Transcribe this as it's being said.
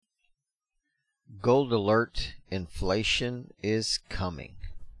Gold alert, inflation is coming.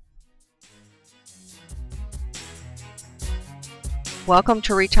 Welcome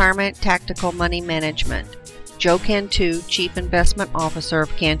to Retirement Tactical Money Management. Joe Cantu, Chief Investment Officer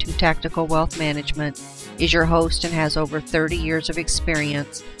of Cantu Tactical Wealth Management, is your host and has over 30 years of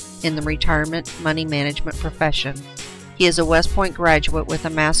experience in the retirement money management profession. He is a West Point graduate with a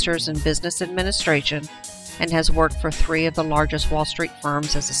master's in business administration and has worked for 3 of the largest Wall Street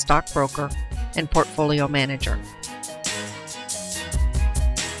firms as a stockbroker and portfolio manager.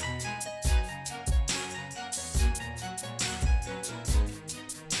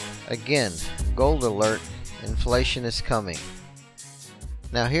 Again, gold alert, inflation is coming.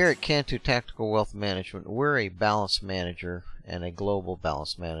 Now here at Cantu Tactical Wealth Management, we're a balance manager and a global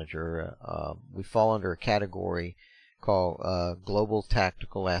balance manager. We fall under a category called Global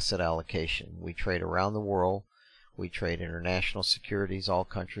Tactical Asset Allocation. We trade around the world. We trade international securities, all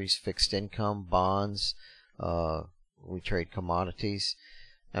countries, fixed income, bonds. We trade commodities.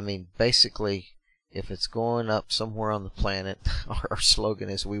 I mean, basically, if it's going up somewhere on the planet, our slogan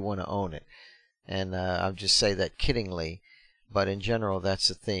is we want to own it. And I'll just say that kiddingly, but in general, that's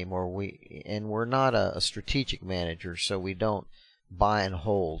the theme. We're not a strategic manager, so we don't buy and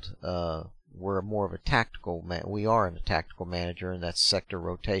hold. We're more of a tactical we are a tactical manager, and that's sector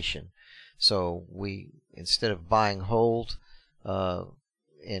rotation. So we, instead of buy and hold,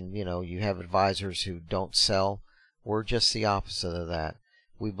 and you have advisors who don't sell, we're just the opposite of that.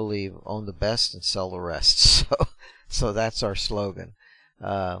 We believe own the best and sell the rest. So that's our slogan.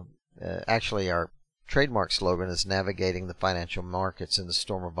 Actually, our trademark slogan is navigating the financial markets in the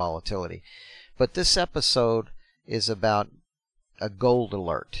storm of volatility. But this episode is about a gold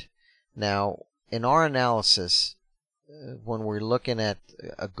alert. Now, in our analysis, when we're looking at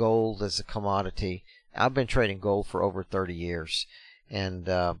a gold as a commodity, I've been trading gold for over 30 years. And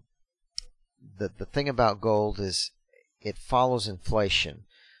the thing about gold is it follows inflation.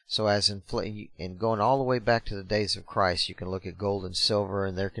 So as and going all the way back to the days of Christ, you can look at gold and silver,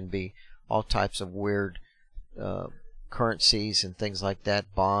 and there can be all types of weird currencies and things like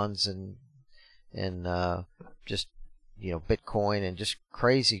that, bonds and just Bitcoin and just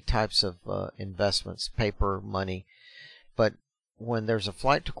crazy types of investments, paper, money. But when there's a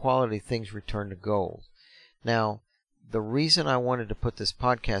flight to quality, things return to gold. Now, the reason I wanted to put this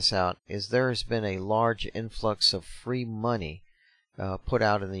podcast out is there has been a large influx of free money put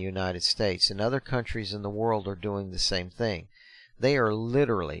out in the United States, and other countries in the world are doing the same thing. They are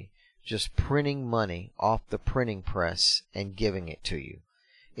literally just printing money off the printing press and giving it to you.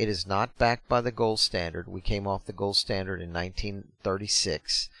 It is not backed by the gold standard. We came off the gold standard in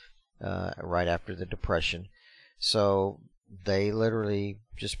 1936, right after the Depression. So they literally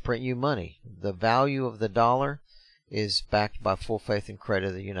just print you money. The value of the dollar is backed by full faith and credit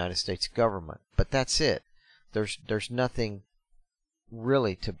of the United States government. But that's it. There's nothing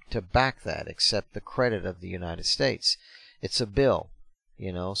really to back that except the credit of the United States. It's a bill,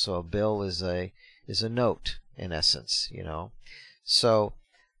 so a bill is a note in essence, So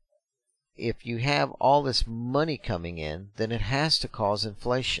if you have all this money coming in, then it has to cause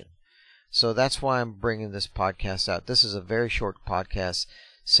inflation. So that's why I'm bringing this podcast out. This is a very short podcast,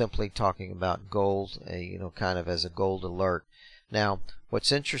 simply talking about gold, kind of as a gold alert. Now,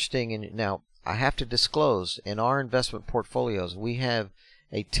 what's interesting, now I have to disclose, in our investment portfolios, we have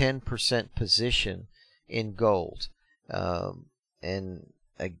a 10% position in gold.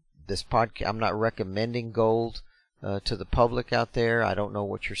 This podcast, I'm not recommending gold to the public out there. I don't know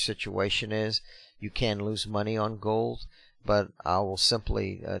what your situation is. You can lose money on gold, but I will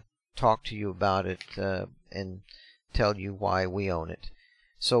simply talk to you about it and tell you why we own it.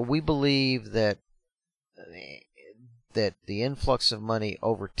 So we believe that the influx of money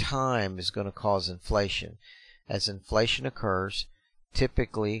over time is going to cause inflation. As inflation occurs,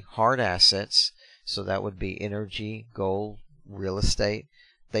 typically hard assets, so that would be energy, gold, real estate,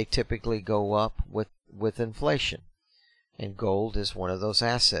 they typically go up with inflation. And gold is one of those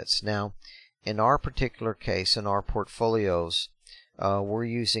assets. Now, in our particular case, in our portfolios, we're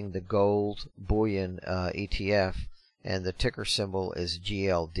using the gold bullion ETF, and the ticker symbol is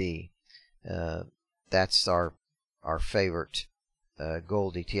GLD. That's our favorite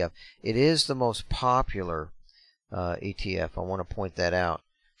gold ETF. It is the most popular ETF. I want to point that out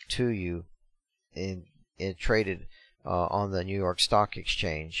to you. It traded on the New York Stock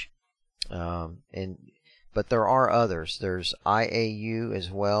Exchange, but there are others. There's IAU as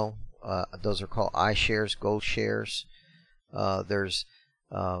well. Those are called iShares, gold shares. There's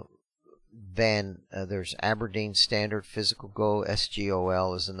there's Aberdeen Standard Physical Gold,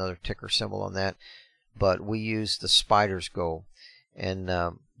 SGOL is another ticker symbol on that. But we use the Spiders Gold. And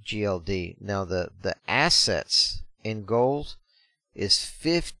GLD. Now the assets in gold is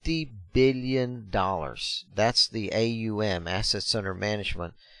 $50 billion. That's the AUM, assets under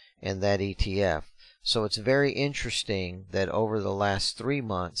management, in that ETF. So it's very interesting that over the last 3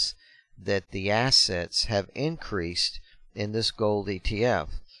 months that the assets have increased in this gold ETF.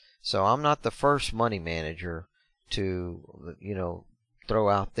 So I'm not the first money manager to, throw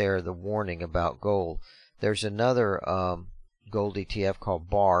out there the warning about gold. There's another gold ETF called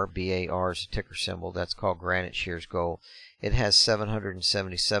BAR, B-A-R is a ticker symbol. That's called Granite Shares Gold. It has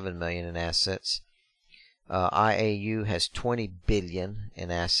 $777 million in assets. IAU has $20 billion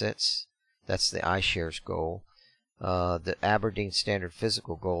in assets. That's the iShares Gold. The Aberdeen Standard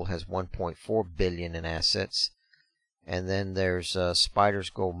Physical Gold has $1.4 billion in assets. And then there's Spiders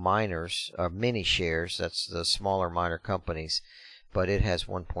Gold Miners, mini shares. That's the smaller miner companies, but it has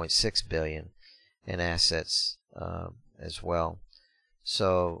 $1.6 billion in assets as well.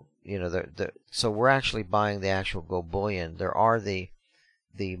 So so we're actually buying the actual gold bullion. There are the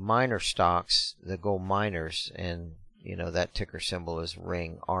miner stocks, the gold miners, and that ticker symbol is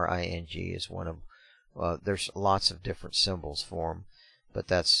RING, R-I-N-G is one of. There's lots of different symbols for them, but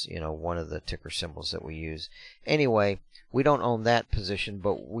that's one of the ticker symbols that we use. Anyway, we don't own that position,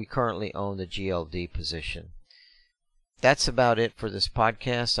 but we currently own the GLD position. That's about it for this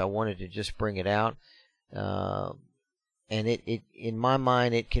podcast. I wanted to just bring it out. And it in my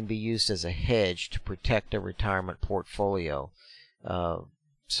mind, it can be used as a hedge to protect a retirement portfolio.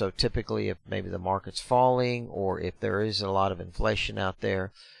 So typically, if maybe the market's falling or if there is a lot of inflation out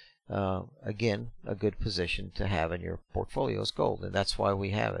there, again, a good position to have in your portfolio is gold, and that's why we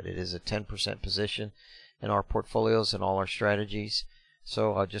have it. It is a 10% position in our portfolios and all our strategies.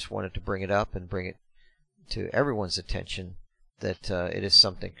 So I just wanted to bring it up and bring it to everyone's attention that it is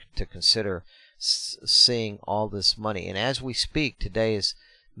something to consider, seeing all this money. And as we speak, today is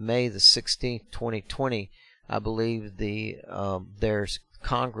May the 16th, 2020. I believe there's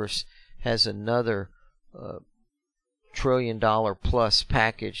Congress has another $1 trillion plus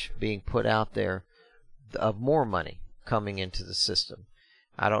package being put out there of more money coming into the system.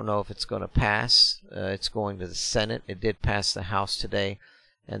 I don't know if it's going to pass. It's going to the Senate. It did pass the House today,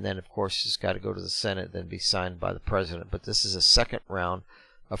 and then of course it's got to go to the Senate, then be signed by the President. But this is a second round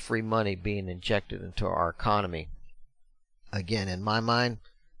of free money being injected into our economy. Again, in my mind,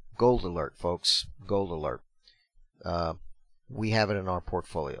 gold alert, folks. Gold alert. We have it in our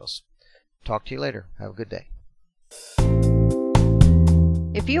portfolios. Talk to you later. Have a good day.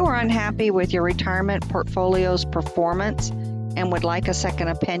 If you are unhappy with your retirement portfolio's performance and would like a second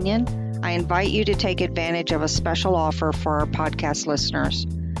opinion, I invite you to take advantage of a special offer for our podcast listeners.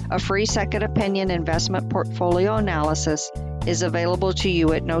 A free second opinion investment portfolio analysis is available to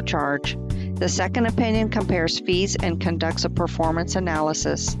you at no charge. The second opinion compares fees and conducts a performance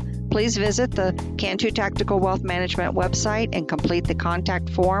analysis. Please visit the Cantu Tactical Wealth Management website and complete the contact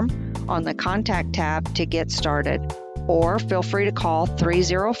form on the Contact tab to get started, or feel free to call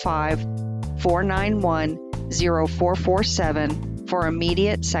 305-491-0447 for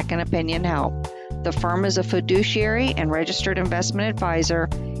immediate second opinion help. The firm is a fiduciary and registered investment advisor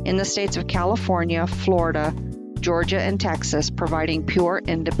in the states of California, Florida, Georgia, and Texas, providing pure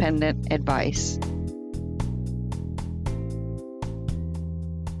independent advice.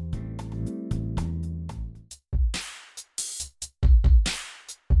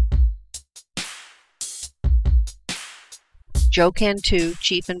 Joe Cantu,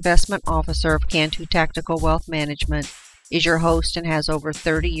 Chief Investment Officer of Cantu Tactical Wealth Management, is your host and has over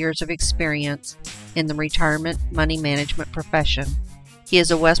 30 years of experience in the retirement money management profession. He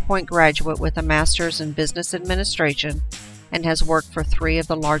is a West Point graduate with a master's in business administration and has worked for 3 of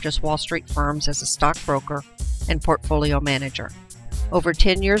the largest Wall Street firms as a stockbroker and portfolio manager. Over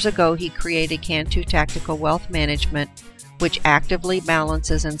 10 years ago, he created Cantu Tactical Wealth Management, which actively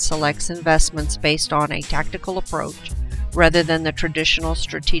balances and selects investments based on a tactical approach rather than the traditional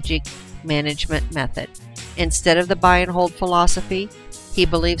strategic management method. Instead of the buy and hold philosophy, he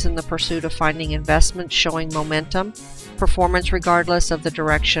believes in the pursuit of finding investments showing momentum, performance regardless of the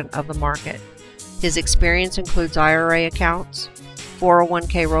direction of the market. His experience includes IRA accounts,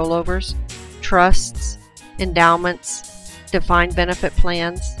 401k rollovers, trusts, endowments, defined benefit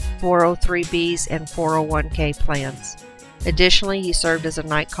plans, 403bs, and 401k plans. Additionally, he served as a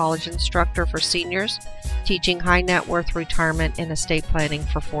night college instructor for seniors, teaching high net worth retirement and estate planning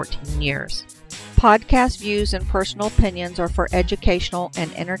for 14 years. Podcast views and personal opinions are for educational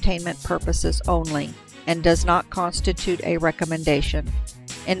and entertainment purposes only and does not constitute a recommendation.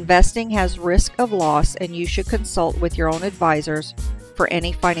 Investing has risk of loss, and you should consult with your own advisors for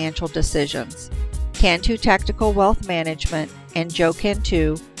any financial decisions. Cantu Tactical Wealth Management and Joe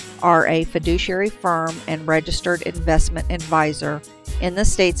Cantu are a fiduciary firm and registered investment advisor in the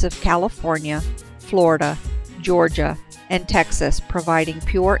states of California, Florida, Georgia, and Texas, providing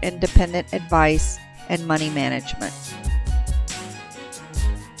pure independent advice and money management.